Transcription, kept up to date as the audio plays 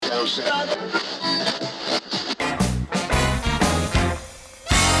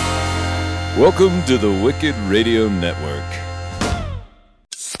Welcome to the Wicked Radio Network.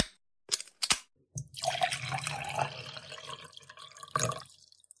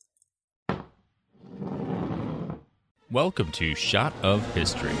 Welcome to Shot of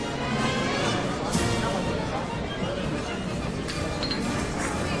History.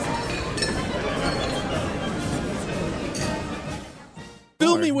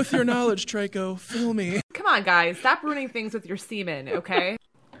 Fill me with your knowledge, Traco. Fill me. Come on, guys. Stop ruining things with your semen, okay?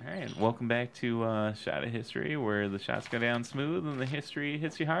 All right, welcome back to Shot of History, where the shots go down smooth and the history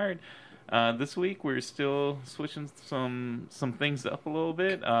hits you hard. This week, we're still switching some things up a little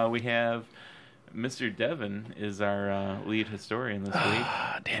bit. We have Mr. Devin is our lead historian this week.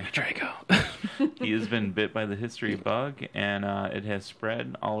 Damn it, Traco. He has been bit by the history bug, and it has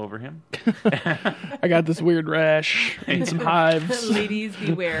spread all over him. I got this weird rash and some hives. Ladies,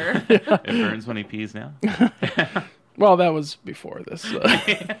 beware. It burns when he pees now. Well, that was before this.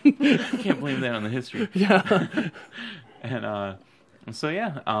 Can't blame that on the history. Yeah. And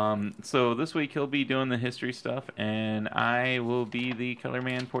so this week he'll be doing the history stuff, and I will be the color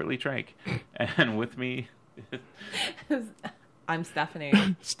man, Portly Trike. And with me, I'm Stephanie.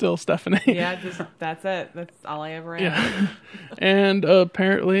 Still Stephanie. Yeah, that's it. That's all I ever am. Yeah. And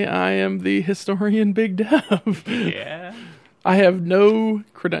apparently I am the historian Big Dev. Yeah. I have no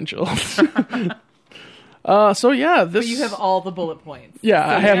credentials. But you have all the bullet points. Yeah,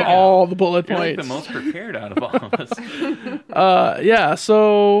 I have all the bullet You're points. like the most prepared out of all of us.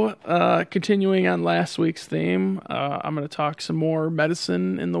 So continuing on last week's theme, I'm going to talk some more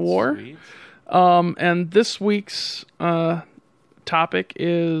medicine in the war. Sweet. And this week's topic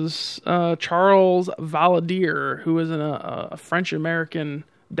is Charles Valadier, who is a French-American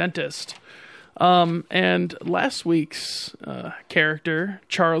dentist. And last week's character,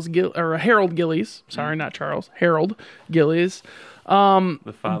 Harold Gillies. Sorry, not Charles. Harold Gillies.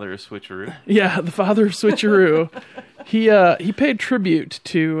 The father of Switcheroo. Yeah, the father of Switcheroo. He paid tribute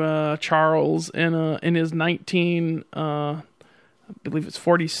to Charles in his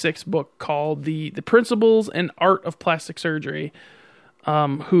 46 book called The Principles and Art of Plastic Surgery,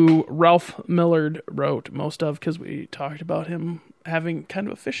 who Ralph Millard wrote most of, because we talked about him having kind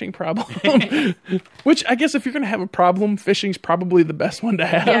of a fishing problem. Which I guess if you're going to have a problem, fishing's probably the best one to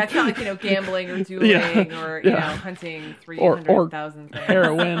have. Yeah, it's not like, gambling or dueling or, hunting 300,000 things.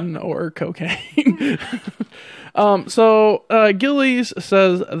 Heroin or cocaine. Gillies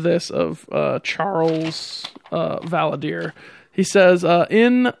says this of Charles Valadier. He says,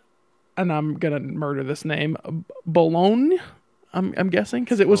 and I'm going to murder this name, Boulogne, I'm guessing,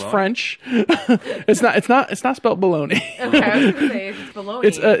 because it was French. It's not spelled bologna. Okay, I was going to say it's bologna.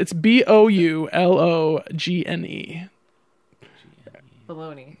 It's Boulogne.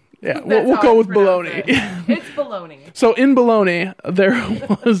 Bologna. Yeah, we'll go with bologna. It's bologna. So in Bologna, there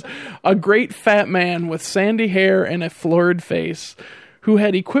was a great fat man with sandy hair and a florid face, who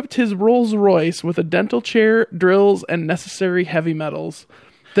had equipped his Rolls Royce with a dental chair, drills, and necessary heavy metals.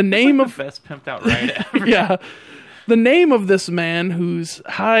 The name of the best pimped out ride ever. Yeah. The name of this man, whose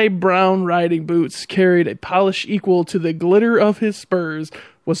high brown riding boots carried a polish equal to the glitter of his spurs,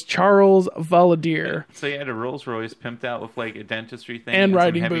 was Charles Valadier. So he had a Rolls Royce pimped out with like a dentistry thing and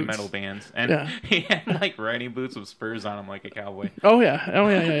riding some heavy boots. metal bands, and he had like riding boots with spurs on them like a cowboy. Oh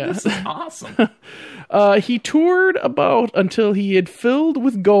yeah. This is awesome. He toured about until he had filled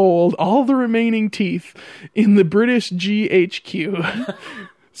with gold all the remaining teeth in the British GHQ.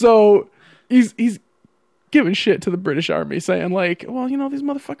 So he's giving shit to the British Army, saying like, well, these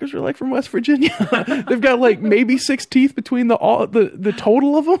motherfuckers are like from West Virginia. They've got like maybe 6 teeth between the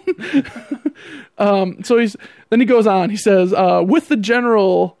total of them. Then he goes on. He says, with the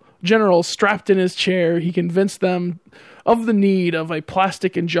general strapped in his chair, he convinced them of the need of a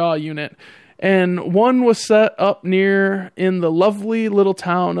plastic and jaw unit, and one was set up in the lovely little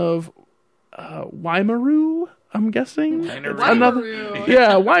town of Waimaru. I'm guessing. Waimaru.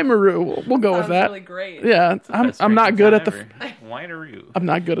 Yeah, Waimaru. We'll go with that. Really great. Yeah, I'm not good at the Waimaru. I'm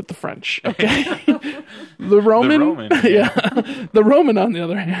not good at the French. Okay. The Roman. The Roman on the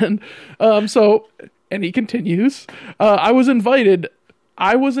other hand. And he continues. I was invited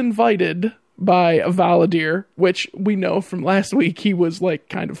by Valadier, which we know from last week he was like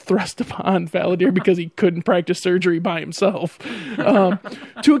kind of thrust upon Valadier because he couldn't practice surgery by himself,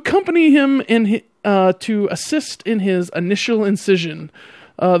 to accompany him to assist in his initial incision.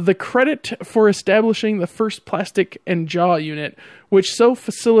 The credit for establishing the first plastic and jaw unit, which so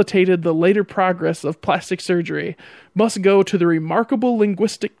facilitated the later progress of plastic surgery, must go to the remarkable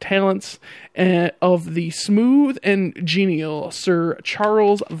linguistic talents of the smooth and genial Sir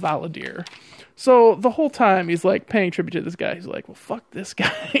Charles Valadier. So the whole time he's like paying tribute to this guy. He's like, well, fuck this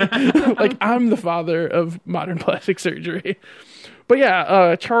guy. Like, I'm the father of modern plastic surgery. But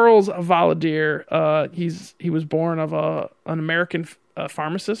yeah, Charles Valadier, he was born of an American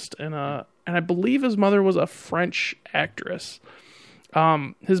pharmacist, and I believe his mother was a French actress.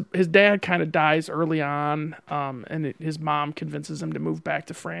 His dad kind of dies early on, and his mom convinces him to move back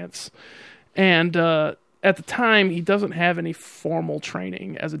to France. And at the time, he doesn't have any formal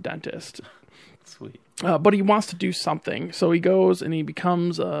training as a dentist. Sweet. But he wants to do something, so he goes and he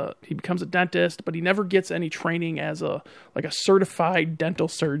becomes a dentist, but he never gets any training as a certified dental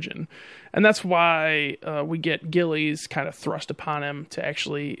surgeon, and that's why we get Gillies kind of thrust upon him to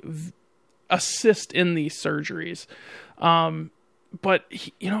actually assist in these surgeries. But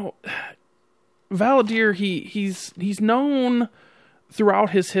Valadier, he's known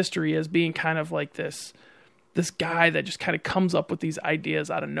throughout his history as being kind of like this guy that just kind of comes up with these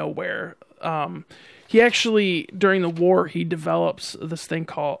ideas out of nowhere. He actually, during the war, he develops this thing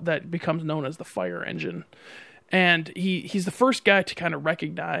that becomes known as the fire engine. And he's the first guy to kind of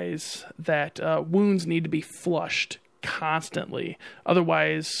recognize that wounds need to be flushed constantly.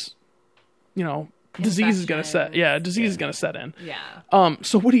 Otherwise, disease is going to set. Yeah, disease is going to set in. Yeah.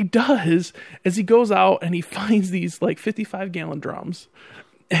 So what he does is he goes out and he finds these like 55-gallon drums,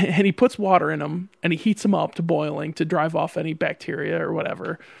 and he puts water in them and he heats them up to boiling to drive off any bacteria or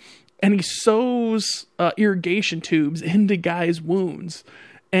whatever. And he sews irrigation tubes into guys' wounds.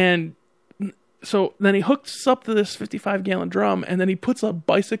 And so then he hooks up to this 55-gallon drum, and then he puts a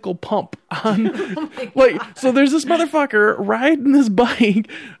bicycle pump on. So there's this motherfucker riding this bike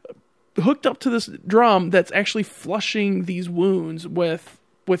hooked up to this drum that's actually flushing these wounds with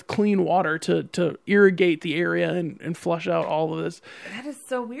clean water to irrigate the area and flush out all of this. That is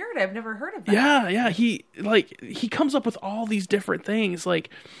so weird. I've never heard of that. Yeah. He comes up with all these different things.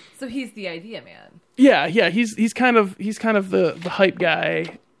 So he's the idea man. Yeah. He's kind of the hype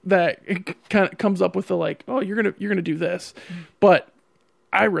guy that kind of comes up with the you're gonna do this, but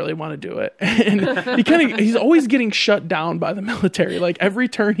I really want to do it. And he's always getting shut down by the military. Like every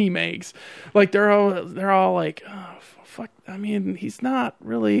turn he makes, like they're all like, oh, fuck. I mean, he's not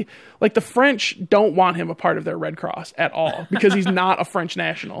really like, the French don't want him a part of their Red Cross at all because he's not a French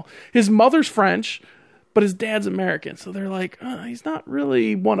national. His mother's French, but his dad's American. So they're like, he's not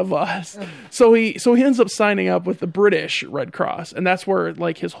really one of us. So he ends up signing up with the British Red Cross, and that's where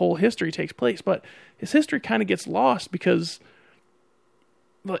like his whole history takes place. But his history kind of gets lost because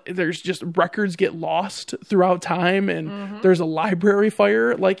there's just records get lost throughout time, and there's a library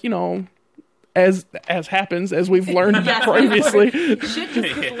fire, as happens, as we've learned previously. Shit just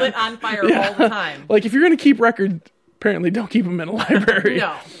gets lit on fire all the time. Like if you're going to keep record, apparently don't keep them in a library.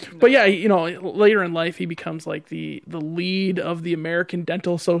 No. But yeah, later in life he becomes like the lead of the American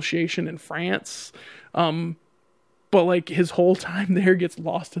Dental Association in France. But like his whole time there gets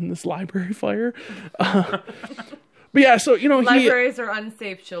lost in this library fire. But yeah, so libraries are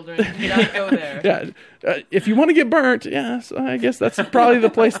unsafe, children. Do not go there. Yeah, if you want to get burnt, yes, I guess that's probably the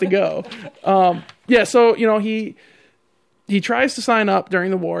place to go. Yeah, so he tries to sign up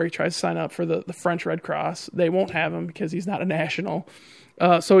during the war. He tries to sign up for the French Red Cross. They won't have him because he's not a national.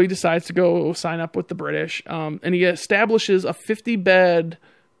 So he decides to go sign up with the British, and he establishes a 50-bed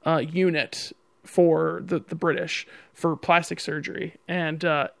unit for the British for plastic surgery, and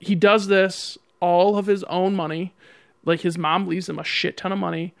he does this all of his own money. Like his mom leaves him a shit ton of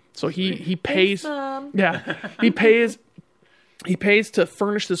money, so he pays. He pays to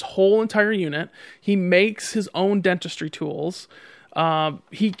furnish this whole entire unit. He makes his own dentistry tools. As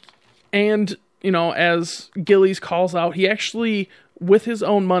Gillies calls out, he actually, with his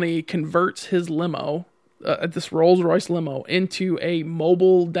own money, converts his limo, this Rolls-Royce limo, into a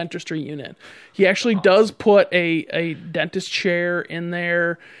mobile dentistry unit. He actually does put a dentist chair in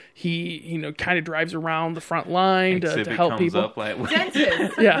there. He, kind of drives around the front line to help people.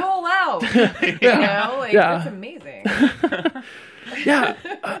 Dentists, roll out. That's amazing.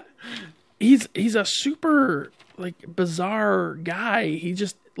 He's a super bizarre guy. He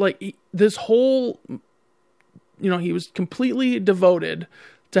just this whole, he was completely devoted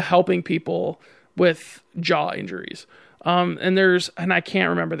to helping people with jaw injuries. And I can't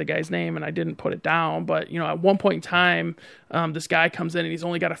remember the guy's name, and I didn't put it down, but at one point in time, this guy comes in and he's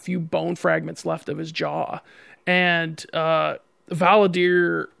only got a few bone fragments left of his jaw, and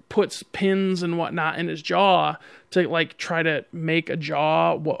Valadier puts pins and whatnot in his jaw to like try to make a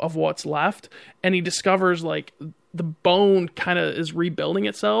jaw of what's left. And he discovers like the bone kind of is rebuilding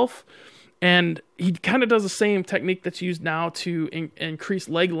itself. And he kind of does the same technique that's used now to increase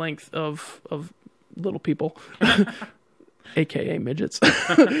leg length of little people, aka midgets,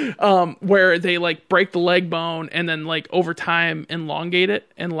 where they like break the leg bone and then like over time elongate it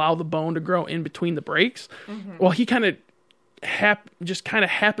and allow the bone to grow in between the breaks. Mm-hmm. Well, he kind of just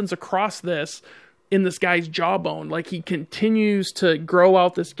happens across this in this guy's jawbone. Like he continues to grow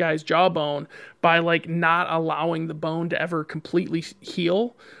out this guy's jawbone by like not allowing the bone to ever completely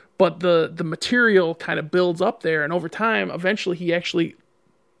heal. But the material kind of builds up there, and over time, eventually he actually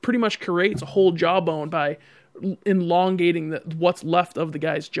pretty much creates a whole jawbone by elongating what's left of the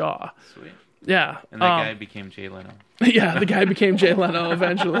guy's jaw. Sweet. Yeah. And that guy became Jay Leno. Yeah, the guy became Jay Leno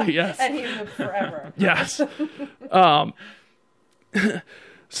eventually, yes. And he lived forever. Yes.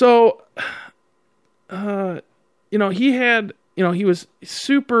 So, he was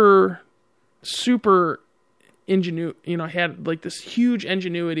super had like this huge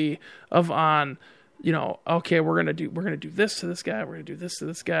ingenuity of okay, we're gonna do this to this guy, we're gonna do this to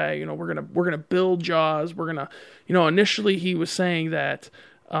this guy, we're gonna build jaws, we're gonna, initially he was saying that,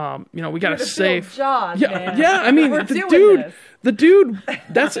 we gotta save jaws. Yeah, man. yeah. I mean, We're the dude,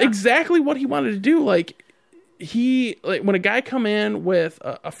 that's exactly what he wanted to do. Like when a guy come in with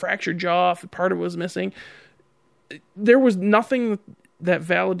a fractured jaw, if part of it was missing, there was nothing that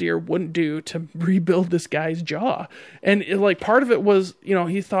Valadier wouldn't do to rebuild this guy's jaw. And part of it was,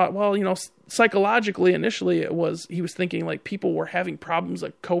 he thought, well, psychologically, initially he was thinking like people were having problems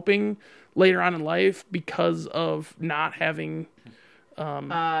like coping later on in life because of not having,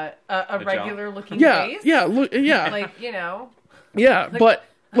 a regular looking face. Yeah. Yeah. But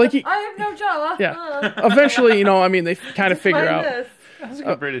like, I have no jaw. Yeah. Eventually, they kind of figure out. This. That's a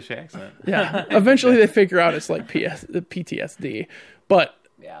good British accent. Yeah. Eventually they figure out it's like PTSD. But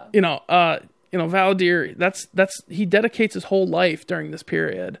Valadier, he dedicates his whole life during this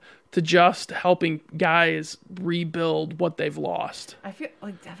period to just helping guys rebuild what they've lost. I feel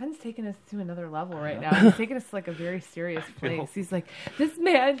like Devin's taking us to another level right now. He's taking us to like a very serious place. He's like, this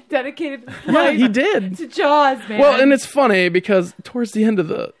man dedicated his life he did. to Jaws, man. Well, and it's funny because towards the end of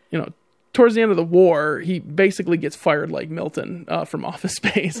the war, he basically gets fired like Milton from Office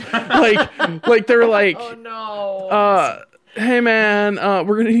Space. like they're like, oh no. Hey man,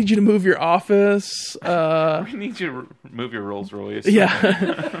 we're gonna need you to move your office. We need you to move your Rolls Royce.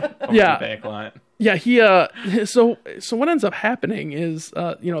 Yeah, yeah. The back lot. Yeah, So what ends up happening is,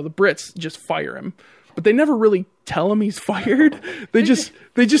 the Brits just fire him, but they never really tell him he's fired. They just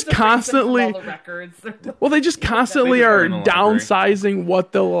constantly. All the records. Well, they just constantly are downsizing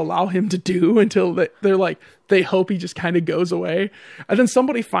what they'll allow him to do until they're like. They hope he just kind of goes away. And then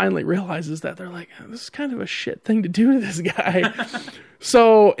somebody finally realizes that they're like, this is kind of a shit thing to do to this guy.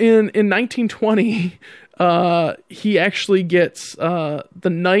 So in 1920, he actually gets the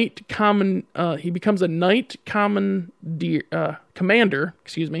Knight Common. He becomes a Knight Commander,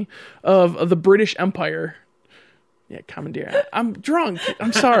 of the British Empire. Yeah, Commandeer. I'm drunk.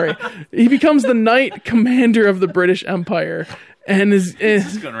 I'm sorry. He becomes the Knight Commander of the British Empire, and is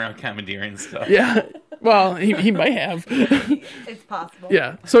just going around commandeering stuff. Yeah. Well, he might have. It's possible.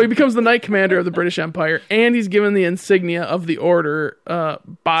 Yeah. So he becomes the Knight Commander of the British Empire, and he's given the insignia of the order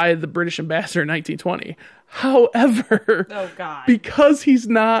by the British ambassador in 1920. However, oh God, because he's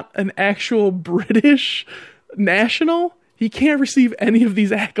not an actual British national, he can't receive any of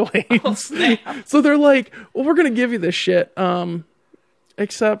these accolades. Oh, so they're like, well, we're going to give you this shit,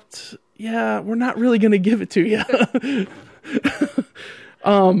 except, yeah, we're not really going to give it to you.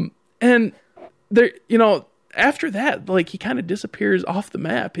 And there, after that, like, he kind of disappears off the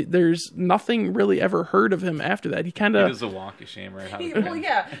map. There's nothing really ever heard of him after that. He kind of... It is a walk of shame, right? Well,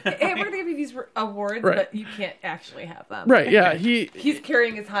 yeah. Hey, we're going to give you these awards, right. But you can't actually have them. Right, yeah. He's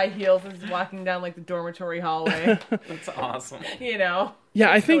carrying his high heels as he's walking down, like, the dormitory hallway. That's awesome.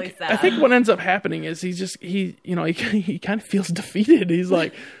 Yeah, I think what ends up happening is he kind of feels defeated. He's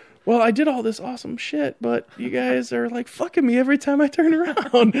like... Well, I did all this awesome shit, but you guys are like fucking me every time I turn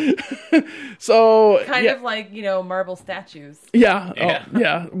around. So kind of like, marble statues. Yeah. Oh,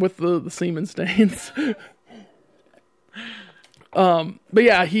 yeah, with the semen stains. But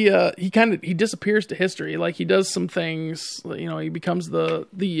yeah, he disappears to history. Like, he does some things, he becomes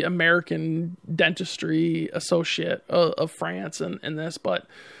the American dentistry associate of France and this, but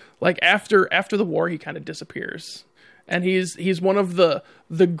like after the war, he kind of disappears. And he's one of the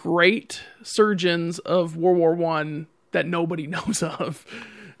great surgeons of World War I that nobody knows of.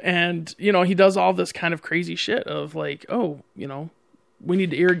 And, he does all this kind of crazy shit of like, we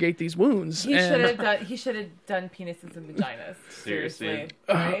need to irrigate these wounds. He And- should have done penises and vaginas. Seriously. Seriously.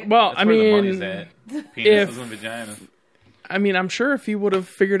 Right? well, That's where the money's mean, at. Penises if- and vaginas. I mean, I'm sure if he would have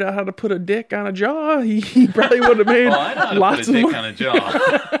figured out how to put a dick on a jaw, he probably would have made Oh, I know how to lots put a of dick money. on a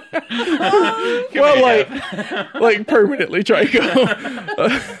jaw. Well, like permanently,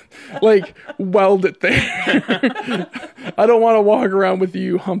 Trico. Like weld it there. I don't want to walk around with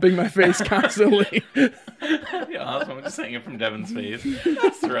you humping my face constantly. Yeah, awesome. I'm just hanging from Devin's face,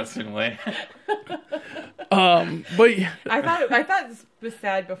 thrusting away. But I thought this was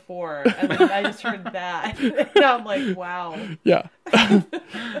sad before, and then I just heard that. Now I'm like, wow. yeah.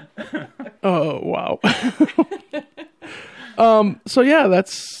 Oh wow. So yeah,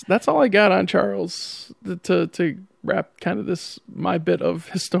 that's all I got on Charles to wrap kind of this my bit of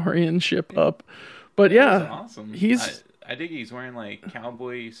historianship up. But yeah, That's awesome. he's I dig he's wearing like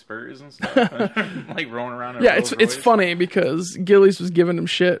cowboy spurs and stuff, like rolling around. In a yeah, Rolls it's Royce. funny because Gillies was giving him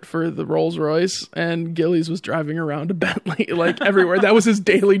shit for the Rolls Royce, and Gillies was driving around a Bentley like everywhere. That was his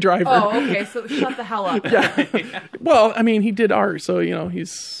daily driver. Oh, okay. So shut the hell up. Yeah. Well, I mean, he did art, so you know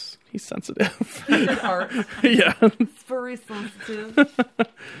he's sensitive. Art. Yeah. It's very sensitive.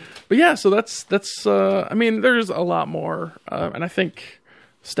 But yeah, so that's I mean, there's a lot more, and I think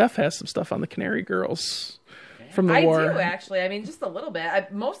Steph has some stuff on the Canary Girls from the I war. do actually. I mean, just a little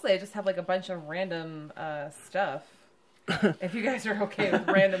bit. Mostly, I just have like a bunch of random stuff. If you guys are okay with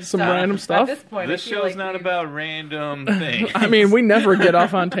random Some stuff. random stuff? At this point, This I feel show's like not we've- about random things. I mean, we never get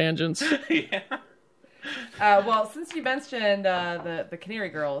off on tangents. Yeah. Well, since you mentioned the Canary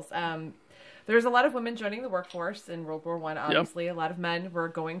Girls, there's a lot of women joining the workforce in World War I. Obviously, a lot of men were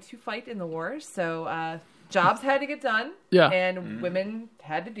going to fight in the war, so jobs had to get done. Yeah. And women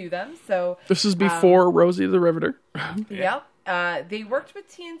had to do them. So This is before Rosie the Riveter. yep. They worked with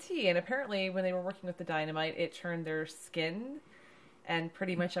TNT, and apparently, when they were working with the dynamite, it turned their skin and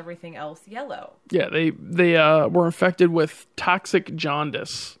pretty much everything else yellow. Yeah, they were infected with toxic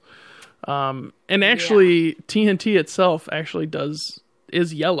jaundice. And actually, TNT itself actually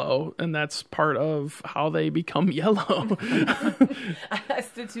is yellow, and that's part of how they become yellow. I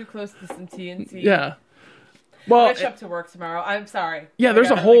stood too close to some TNT. Yeah. I Well, gotta show up to work tomorrow. I'm sorry. yeah, I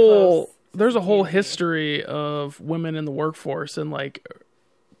there's a got really whole close to there's a some whole TNT. history of women in the workforce, and like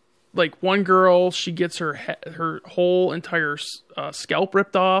one girl, she gets her whole entire scalp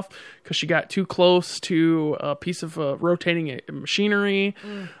ripped off because she got too close to a piece of rotating machinery.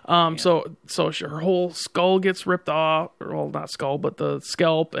 So her whole skull gets ripped off, or well, not skull, but the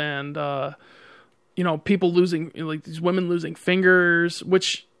scalp, and people losing, like these women losing fingers,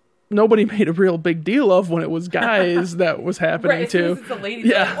 which nobody made a real big deal of when it was guys that was happening Right, as soon to. as it's a lady,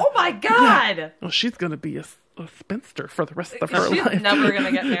 Yeah. like, oh my god! Well, she's gonna be a spinster for the rest of her She's life. never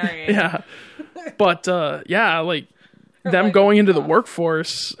gonna get married. Yeah. But like them life going is into the tough.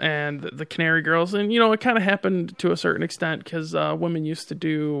 workforce and the Canary Girls, and it kind of happened to a certain extent because women used to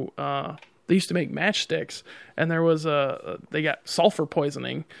do they used to make matchsticks, and there was they got sulfur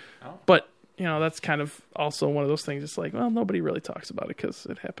poisoning. But that's kind of also one of those things. It's like, well, nobody really talks about it because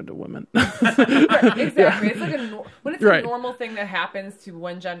it happened to women. Right, exactly. It's like when it's Right. a normal thing that happens to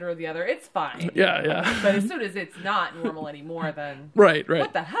one gender or the other, it's fine. Yeah. But as soon as it's not normal anymore, then Right.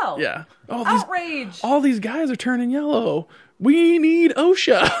 what the hell? Yeah. Outrage! All these guys are turning yellow. We need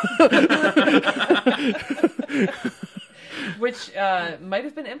OSHA. Which might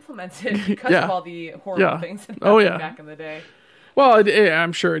have been implemented because Yeah. of all the horrible Yeah. things that Oh, happened yeah. back in the day. Well,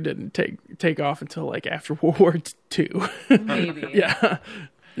 I'm sure it didn't take off until like after World War II. Maybe. Yeah.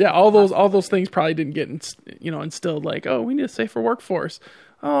 All those things probably didn't get instilled. Like, oh, we need a safer workforce.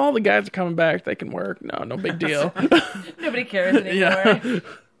 Oh, all the guys are coming back. They can work. No big deal. Nobody cares anymore. Yeah.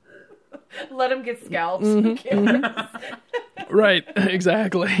 Let them get scalps. Mm-hmm. Who cares? Right.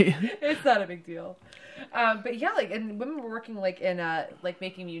 Exactly. It's not a big deal. But yeah, and women were working in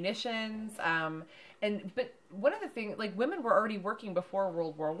making munitions. But one of the things, women were already working before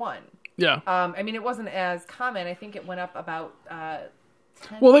World War I. Yeah. I mean, it wasn't as common. I think it went up about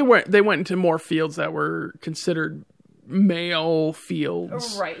 10. Well, they went into more fields that were considered male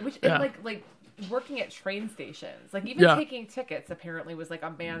fields. Right, which Yeah. and like working at train stations, even Yeah. taking tickets apparently was like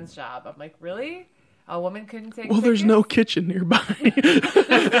a man's job. I'm like, really? A woman couldn't take? Well, tickets? there's no kitchen nearby.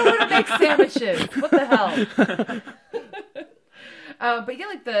 There's nowhere to make sandwiches. What the hell? But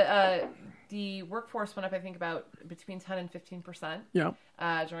yeah, the workforce went up, I think, about between 10 and 15%. Yeah.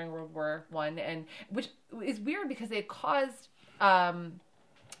 During World War I, and which is weird because it caused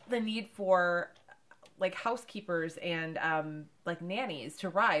the need for like housekeepers and like nannies to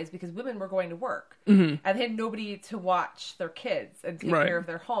rise because women were going to work Mm-hmm. and they had nobody to watch their kids and take Right. care of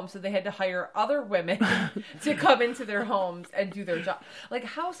their homes, so they had to hire other women to come into their homes and do their job. Like,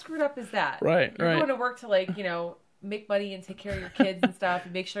 how screwed up is that? Right, You're right. going to work to, like, you know, make money and take care of your kids and stuff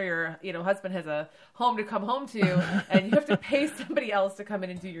and make sure your, you know, husband has a home to come home to, and you have to pay somebody else to come in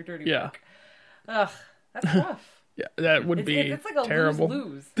and do your dirty Yeah. work. Ugh, that's tough. Yeah, that would be It's like a terrible.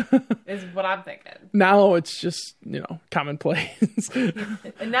 lose-lose is what I'm thinking. Now it's just, you know, commonplace.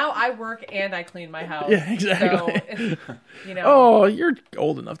 And now I work and I clean my house. Yeah, exactly. So, it's, you know. Oh, you're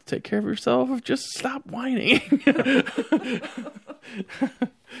old enough to take care of yourself. Just stop whining.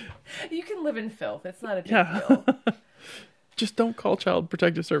 You can live in filth. It's not a big Yeah. deal. Just don't call Child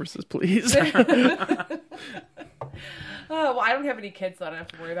Protective Services, please. Oh, well, I don't have any kids, so I don't have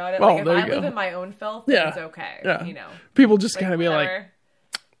to worry about it. Oh, Like, if there you I live go. in my own filth, Yeah. then it's okay. Yeah. You know. People just kind of be like, whatever.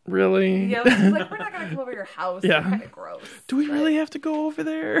 really? Yeah, like, we're not going to come over your house. Yeah. It's kind of gross. Do we really have to go over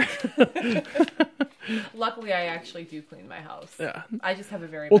there? Luckily, I actually do clean my house. Yeah. I just have a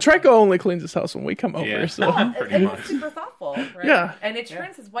very Well, messy- Trico only cleans his house when we come over, Yeah. so. Pretty And much. he's super thoughtful, right? Yeah. And it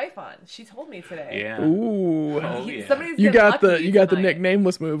turns his wife on. She told me today. Yeah. Ooh. Oh, yeah. Somebody's You getting got the lucky Nick tonight.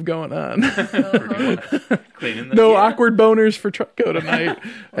 Nameless move going on. Cleaning the No yeah. awkward boners for Trico tonight.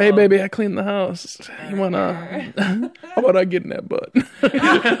 Hey, baby, I cleaned the house. You wanna? How about I get in that butt?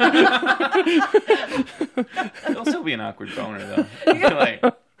 It'll still be an awkward boner though. You're like,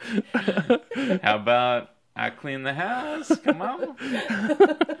 how about I clean the house? Come on.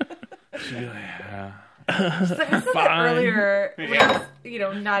 She'd be like, yeah. She's like, I said that Fine. earlier when I was, you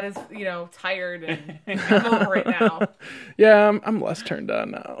know, not as, you know, tired, and I'm over it now. Yeah, I'm less turned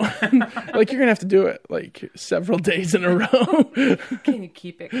on now. Like, you're gonna have to do it like several days in a row. Can you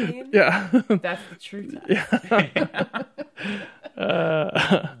keep it clean? Yeah. That's the truth.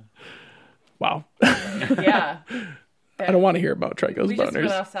 Wow. Yeah. I don't want to hear about Trico's We just went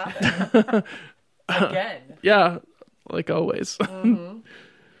boners. off topic. Again. Yeah, like always. Mm-hmm.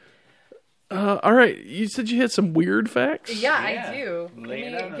 All right, you said you had some weird facts. Yeah, Yeah. I do. Lay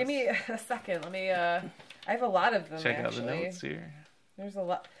it on Give me a second. Let me, I have a lot of them, Check out actually. the notes here. There's a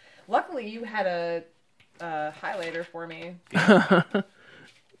lot. Luckily, you had a highlighter for me.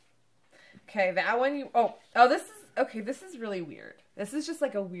 Okay, that one you. Oh, this is okay. This is really weird. This is just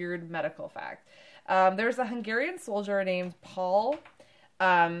like a weird medical fact. There's a Hungarian soldier named Paul,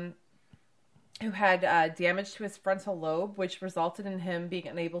 who had damage to his frontal lobe, which resulted in him being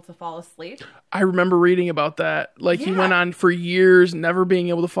unable to fall asleep. I remember reading about that. Like, he Yeah. went on for years never being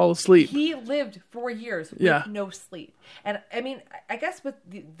able to fall asleep. He lived 4 years with Yeah. no sleep. And I mean, I guess with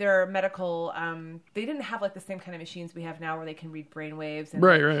their medical, they didn't have like the same kind of machines we have now where they can read brain waves and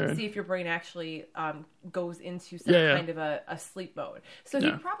Right. see if your brain actually goes into some Yeah. kind of a sleep mode. So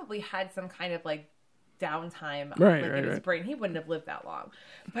Yeah. he probably had some kind of like downtime Right, in his right. brain. He wouldn't have lived that long.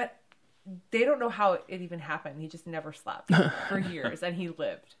 But they don't know how it even happened. He just never slept for years, and he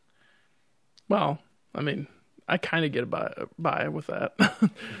lived. Well, I mean, I kind of get by with that.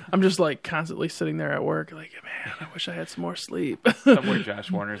 I'm just like constantly sitting there at work, like, man, I wish I had some more sleep. Somewhere Josh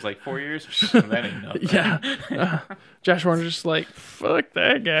Warner's like 4 years. That ain't nothing. Yeah. Josh Warner's just like, fuck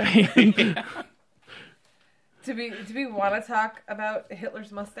that guy. Do we want to talk about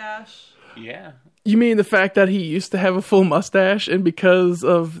Hitler's mustache? Yeah. You mean the fact that he used to have a full mustache, and because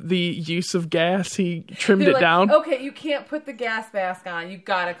of the use of gas, he trimmed They're it like, down? Okay, you can't put the gas mask on. You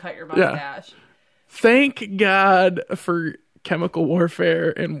gotta cut your mustache. Thank God for chemical warfare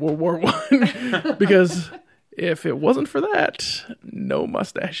in World War One, because if it wasn't for that, no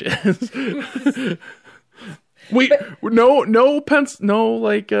mustaches. No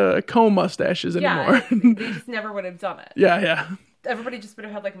comb mustaches anymore. Yeah, they just never would have done it. Yeah. Everybody just would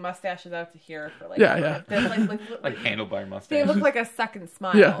have had like mustaches out to here for like. Yeah. They're Like handlebar they mustache. look like a second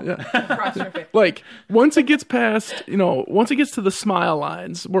smile. Yeah. Across your face. Like, once it gets past, once it gets to the smile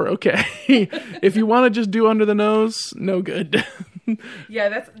lines, we're okay. If you want to just do under the nose, no good. Yeah,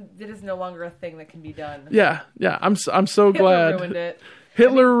 that is no longer a thing that can be done. Yeah. I'm so Hitler glad. ruined it.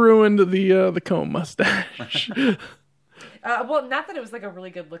 Hitler ruined the comb mustache. Well, not that it was like a really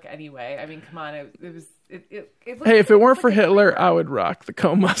good look anyway. I mean, come on, it was. It looked, Hey, if it weren't looked for like Hitler, I would rock the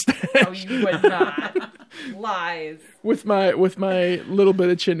comb mustache. Oh, you would not. Lies. with my little bit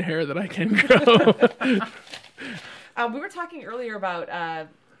of chin hair that I can grow. We were talking earlier about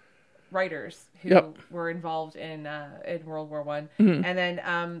writers who Yep. were involved in World War One, Mm-hmm. and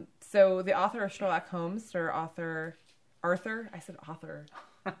then so the author of Sherlock Holmes, Sir Arthur. I said author.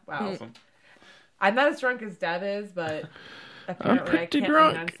 Wow. Awesome. I'm not as drunk as Deb is, but apparently I pretty can't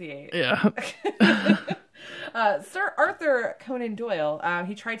drunk. enunciate. Yeah. Sir Arthur Conan Doyle,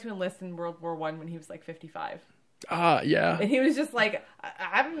 he tried to enlist in World War I when he was like 55. Yeah. And he was just like,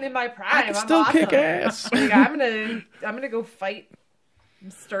 I'm in my prime. I can I'm still awesome. kick ass. Like, I'm gonna go fight.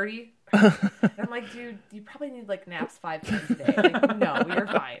 I'm sturdy. And I'm like, dude, you probably need like naps 5 times a day. Like, no, you're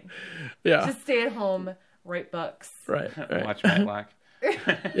fine. Yeah. Just stay at home, write books. Right. Watch Matlock.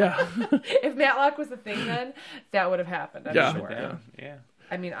 Yeah. If Matlock was a thing then, that would have happened, I'm Yeah. sure. Yeah.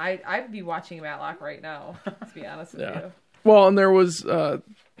 I mean, I'd be watching Matlock right now, to be honest with you. Well, and there was,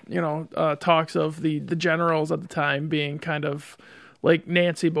 talks of the generals at the time being kind of like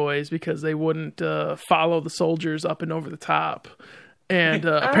Nancy boys because they wouldn't follow the soldiers up and over the top. And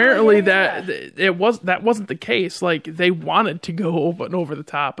apparently that wasn't the case. Like, they wanted to go up and over the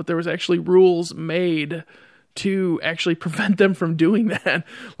top, but there was actually rules made to actually prevent them from doing that.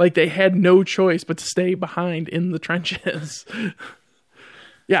 Like, they had no choice but to stay behind in the trenches.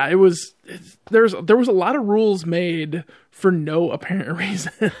 Yeah, there was a lot of rules made for no apparent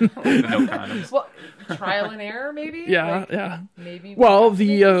reason. No condoms. Well, trial and error, maybe? Yeah, Like, yeah. Maybe. Well,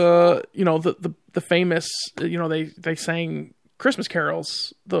 the famous, they sang Christmas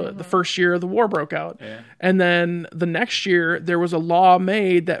carols the first year the war broke out. Yeah. And then the next year there was a law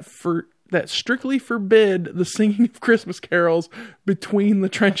made that strictly forbid the singing of Christmas carols between the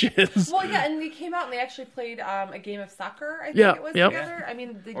trenches. Well, yeah, and they came out and they actually played a game of soccer, I think Yeah, it was, yep. together. I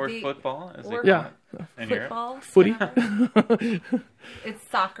mean, Or football, as they call Yeah. it in Europe. Football. Footy. whatever. It's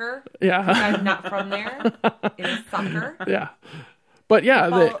soccer. Yeah. I'm not from there. It is soccer. Yeah. But yeah,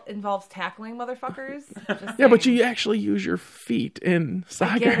 Football involves tackling motherfuckers. Just yeah, but saying. you actually use your feet in I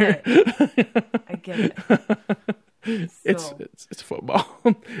soccer. get it. I get it. It's football.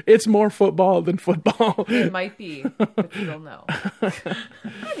 It's more football than football. It might be, but you don't know.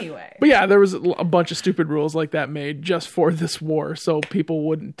 Anyway. But yeah, there was a bunch of stupid rules like that made just for this war, so people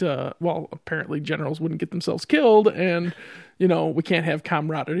wouldn't. Apparently generals wouldn't get themselves killed, and we can't have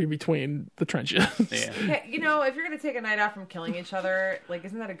camaraderie between the trenches. Yeah. Hey, if you're gonna take a night off from killing each other, like,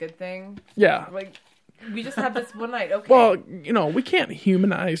 isn't that a good thing? Yeah. Like, we just have this one night. Okay. Well, we can't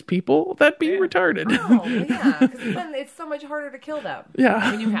humanize people. That'd be retarded. Oh, yeah, because then it's so much harder to kill them.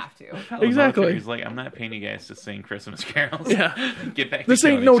 Yeah. When you have to. Exactly. He's like, I'm not paying you guys to sing Christmas carols. Yeah. Get back to This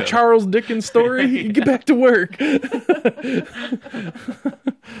ain't killing no each other. Charles Dickens story. Get back to work.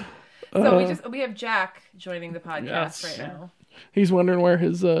 So we have Jack joining the podcast Yes. right now. He's wondering where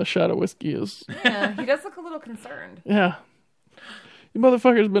his shot of whiskey is. Yeah, he does look a little concerned. Yeah. You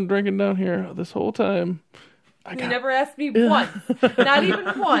motherfucker's been drinking down here this whole time. He never asked me once, not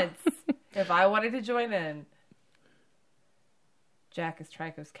even once, if I wanted to join in. Jack is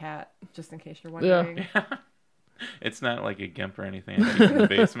Trico's cat, just in case you're wondering. It's not like a gimp or anything. I keep it in the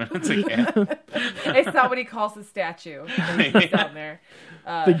basement. It's a cat. It's not what he calls his statue when he's down there.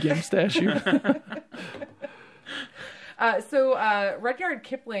 The Gimp statue. So Rudyard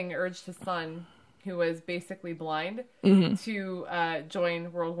Kipling urged his son, who was basically blind, to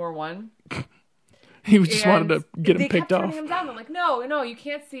join World War I. He just wanted to get him they picked kept off. turning him down. They're like, no, you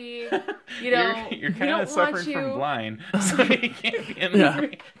can't see. You're kind of suffering from blind, so you can't be in the Yeah.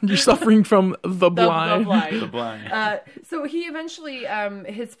 You're suffering from the blind. The blind. So he eventually,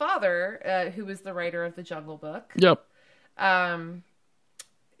 his father, who was the writer of the Jungle Book, Yep.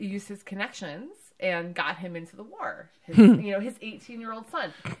 used his connections and got him into the war. His 18-year-old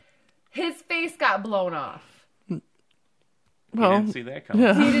son. His face got blown off. You didn't see that coming.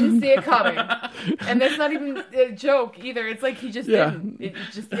 yeah. He didn't see it coming. And that's not even a joke either. It's like he just didn't. It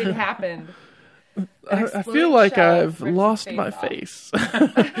happened. I feel like I've ripped his lost face my off. face.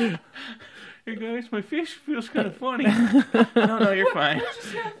 Hey guys, my face feels kind of funny. No, you're fine.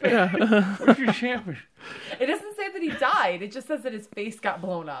 Where's your shampoo? It doesn't say that he died. It just says that his face got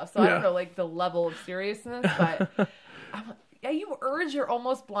blown off. So I don't Yeah. know, like, the level of seriousness, but you urge your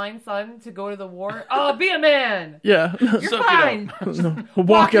almost blind son to go to the war. Oh, be a man. Yeah. You're Suck it fine.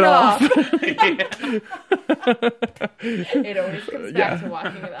 Walk it off. It always comes back to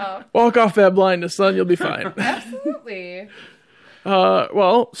walking it off. Walk off that blindness, son. You'll be fine. Absolutely.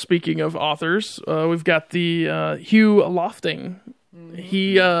 Well, speaking of authors, we've got the Hugh Lofting.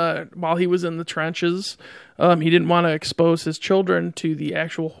 He, while he was in the trenches, he didn't want to expose his children to the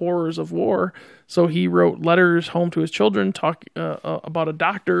actual horrors of war, so he wrote letters home to his children about a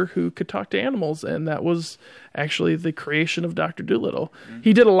doctor who could talk to animals, and that was actually the creation of Dr. Dolittle.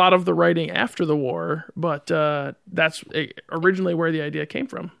 He did a lot of the writing after the war, but that's originally where the idea came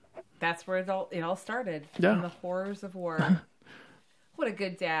from. That's where it all started. Yeah. From the horrors of war. What a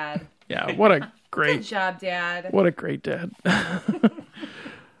good dad. Yeah, what a Good great, job, Dad. what a great dad.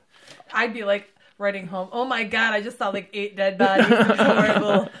 I'd be like, writing home, "Oh my God, I just saw like 8 dead bodies. It was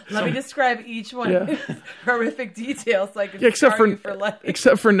horrible. Let me describe each one in horrific detail so I can scar you for life."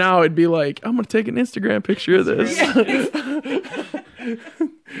 Except for now, it'd be like, I'm going to take an Instagram picture of this.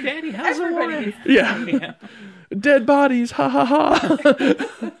 Daddy, how's the war? Everybody Yeah. Dead bodies, ha ha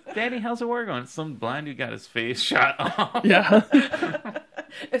ha. Daddy, how's the war going? Some blind dude got his face shot off. Yeah.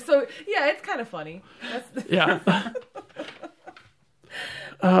 So, yeah, it's kind of funny. Yeah.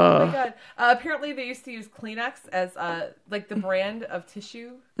 Oh my God. Apparently they used to use Kleenex as like the brand of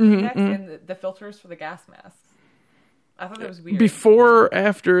tissue Kleenex and the filters for the gas masks. I thought that was weird. Before or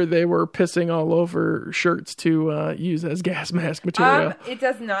after they were pissing all over shirts to use as gas mask material? It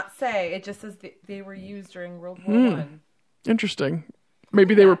does not say. It just says they were used during World War One. Interesting.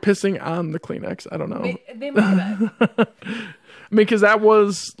 Maybe they were pissing on the Kleenex. I don't know. They might have been. I mean, because that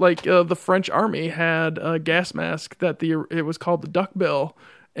was like the French army had a gas mask that it was called the duckbill,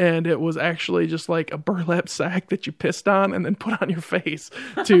 and it was actually just like a burlap sack that you pissed on and then put on your face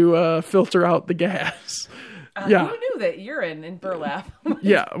to filter out the gas. Yeah, Who knew that urine in burlap?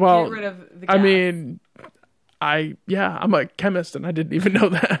 Yeah, well, get rid of the gas? I mean, I'm a chemist and I didn't even know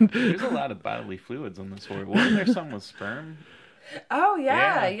that. There's a lot of bodily fluids on this war. Wasn't there some with sperm? Oh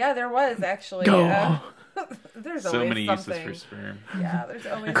yeah, there was actually. There's So always many something. uses for sperm. Yeah, there's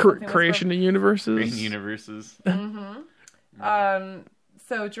always something with Creation of universes. Green universes. So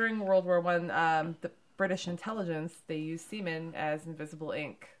during World War One, the British intelligence, they used semen as invisible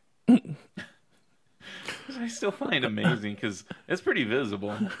ink. I still find amazing because it's pretty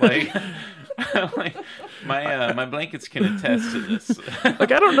visible. Like, my blankets can attest to this.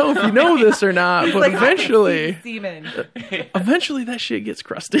 Like, I don't know if you know this or not, but Like, eventually, semen. eventually that shit gets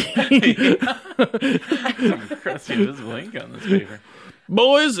crusty. Some crusty invisible ink on this paper.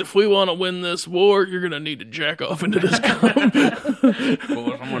 Boys, if we want to win this war, you're going to need to jack off into this cum.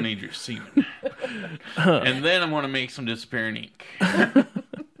 Boys, I'm gonna need your semen, and then I'm gonna make some disappearing ink.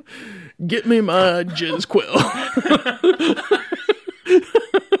 Get me my jizz quill. That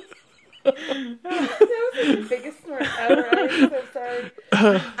was the biggest snort ever. I'm so sorry.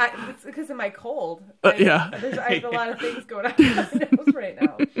 It's because of my cold. Yeah. I have a lot of things going on in my nose right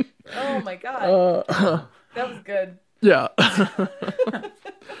now. Oh my God. That was good. Yeah.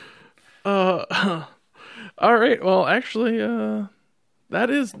 All right. Well, actually, that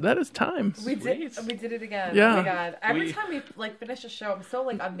is time. We did it again. Yeah. Oh my God. Every time we like finish a show, I'm so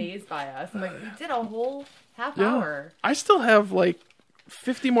like amazed by us. I'm like, we did a whole half hour. I still have like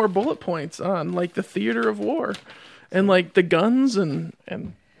 50 more bullet points on like the theater of war and like the guns and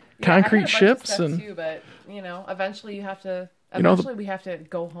concrete ships and too, but eventually you have to. You know, Eventually, we have to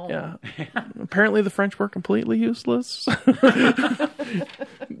go home. Yeah. Apparently, the French were completely useless,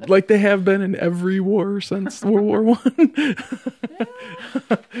 like they have been in every war since World War One.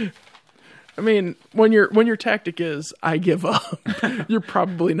 I mean, when your tactic is "I give up," you're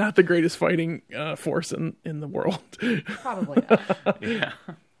probably not the greatest fighting force in the world. Probably not. Yeah.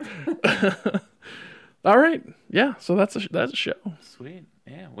 All right. Yeah. So that's a show. Sweet.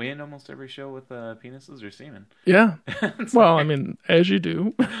 Yeah, we end almost every show with penises or semen. Yeah. Well, I mean, as you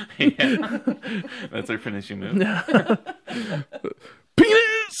do. Yeah. That's our finishing move.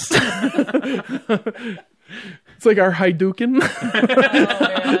 Penis! It's like our Hadouken.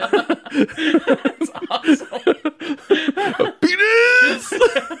 Oh, man. Penis!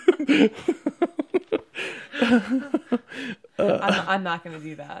 I'm not going to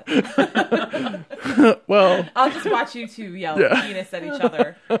do that. Well, I'll just watch you two yell penis at each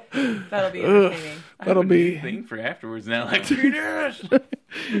other. That'll be entertaining. that'll be Thing for afterwards now, like penis.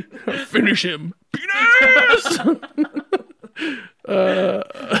 finish him. Penis! All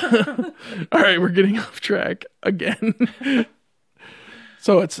right, we're getting off track again.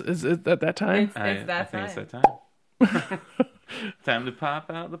 So is it at that time? It's that I think time. it's that time. Time to pop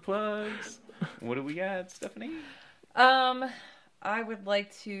out the plugs. What do we got, Stephanie? I would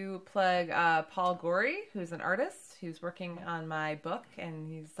like to plug Paul Gorey, who's an artist who's working on my book,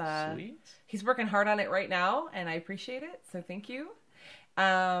 and Sweet. he's working hard on it right now, and I appreciate it. So thank you.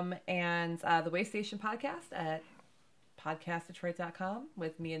 And the Waystation podcast at podcastdetroit.com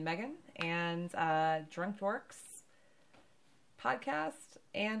with me and Megan, and Drunk Dorks podcast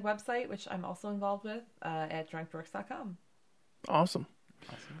and website, which I'm also involved with at drunkdorks.com. Awesome.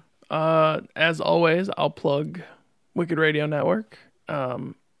 As always, I'll plug Wicked Radio Network.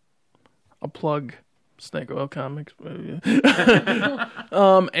 I'll plug Snake Oil Comics. And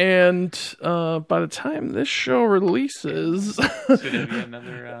by the time this show releases, Should it be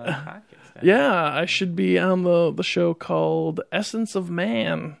another podcast? yeah, I should be on the show called Essence of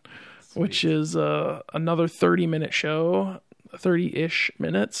Man, which is another 30-minute show 30-ish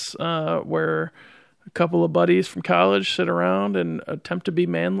minutes, where a couple of buddies from college sit around and attempt to be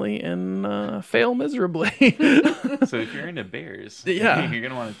manly and fail miserably. So if you're into bears, Yeah. you're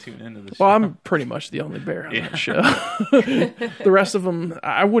gonna want to tune into the show. Well, I'm pretty much the only bear on that show. The rest of them,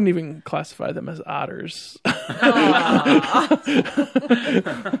 I wouldn't even classify them as otters.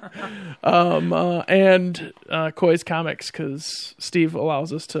 And Koi's Comics, because Steve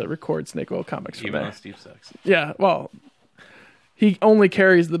allows us to record Snake Oil Comics from Even though there. Steve sucks. Yeah, well, he only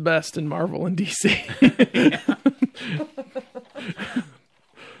carries the best in Marvel and DC.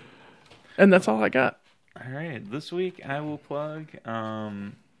 And that's all I got. All right, this week I will plug.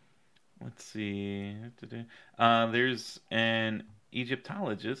 Let's see. There's an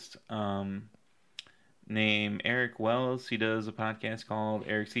Egyptologist named Eric Wells. He does a podcast called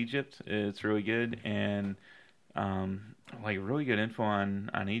Eric's Egypt. It's really good and really good info on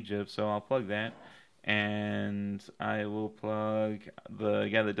Egypt. So I'll plug that. And I will plug the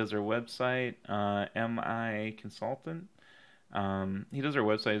guy that does our website, MI Consultant. He does our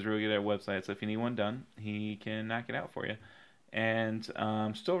website. He's really good at websites. So if you need one done, he can knock it out for you. And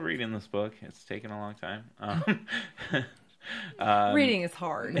I'm still reading this book. It's taken a long time. Reading is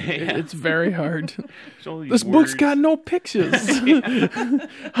hard. It's very hard. All these This book's words. got no pictures.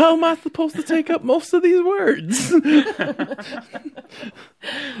 How am I supposed to take up most of these words?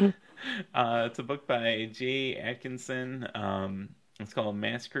 It's a book by J. Atkinson. It's called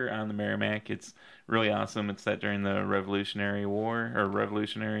Massacre on the Merrimack. It's really awesome. It's set during the Revolutionary War, or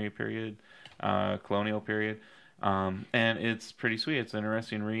Revolutionary period, colonial period. And it's pretty sweet. It's an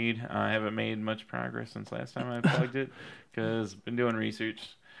interesting read. I haven't made much progress since last time I plugged it, because I've been doing research.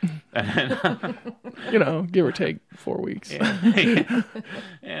 And, Give or take 4 weeks. yeah.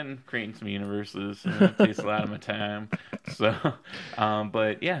 And creating some universes. And it takes a lot of my time. So,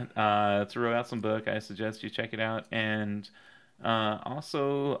 but yeah, it's a real awesome book. I suggest you check it out. And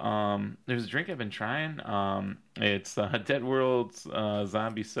also, there's a drink I've been trying. It's Dead World's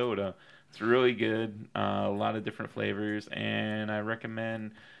Zombie Soda. It's really good. A lot of different flavors, and I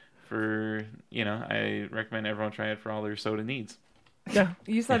recommend everyone try it for all their soda needs. Yeah.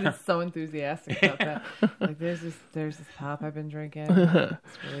 You sounded so enthusiastic about that. Like, there's this pop I've been drinking.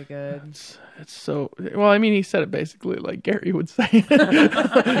 It's really good. It's so, well, I mean, he said it basically like Gary would say it.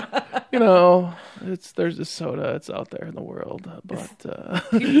 There's this soda, it's out there in the world, but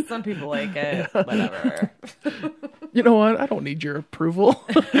Some people like it. Whatever. you know what? I don't need your approval.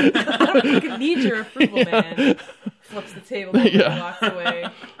 I don't fucking need your approval, man. Flips the table over Yeah. and walks away.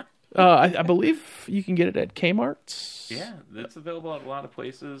 I believe you can get it at Kmart's. Yeah, it's available at a lot of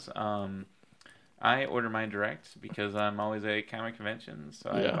places. I order mine direct because I'm always at comic conventions, so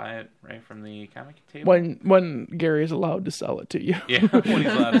I Yeah. buy it right from the comic table. When Gary is allowed to sell it to you. Yeah, when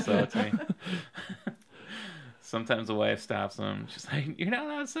he's allowed to sell it to me. Sometimes the wife stops him. She's like, "You're not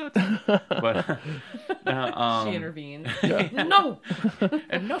allowed to sell it to me." But She intervened. Yeah. No!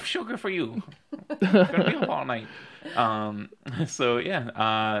 enough sugar for you. Gonna be up all night. So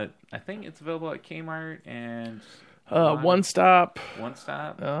yeah, I think it's available at Kmart and One Stop. One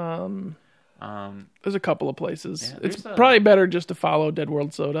Stop. There's a couple of places. Yeah, It's there's probably better just to follow Dead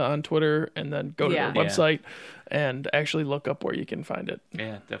World Soda on Twitter and then go to Yeah. their website and actually look up where you can find it.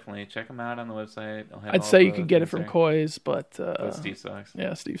 Yeah, definitely check them out on the website. They'll have I'd all say you the could get it things from there. Koi's, but Steve sucks.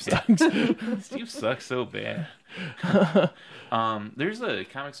 yeah, Steve sucks. Steve sucks so bad. There's a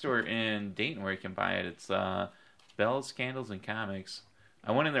comic store in Dayton where you can buy it. It's Bell's Candles and Comics.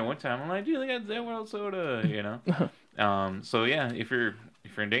 I went in there one time. I'm like, dude, they got Dead World Soda, So yeah, if you're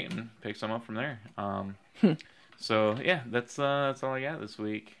in Dayton, pick some up from there. So yeah, that's all I got this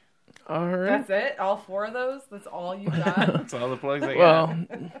week. All right. That's it? All 4 of those? That's all you got? That's all the plugs I got. Well,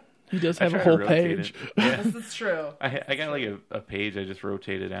 he does I have a try to whole rotate page. it. Yeah. This is true. I got like a page I just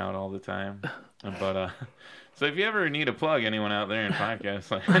rotated out all the time. But so if you ever need a plug, anyone out there in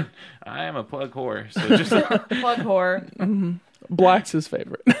podcast land, I am a plug whore. So just Plug whore. Black's his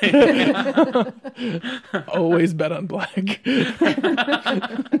favorite. Always bet on Black.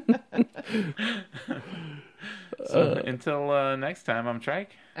 so until next time, I'm Trike.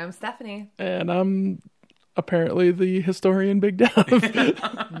 I'm Stephanie. And I'm apparently the historian Big Dev.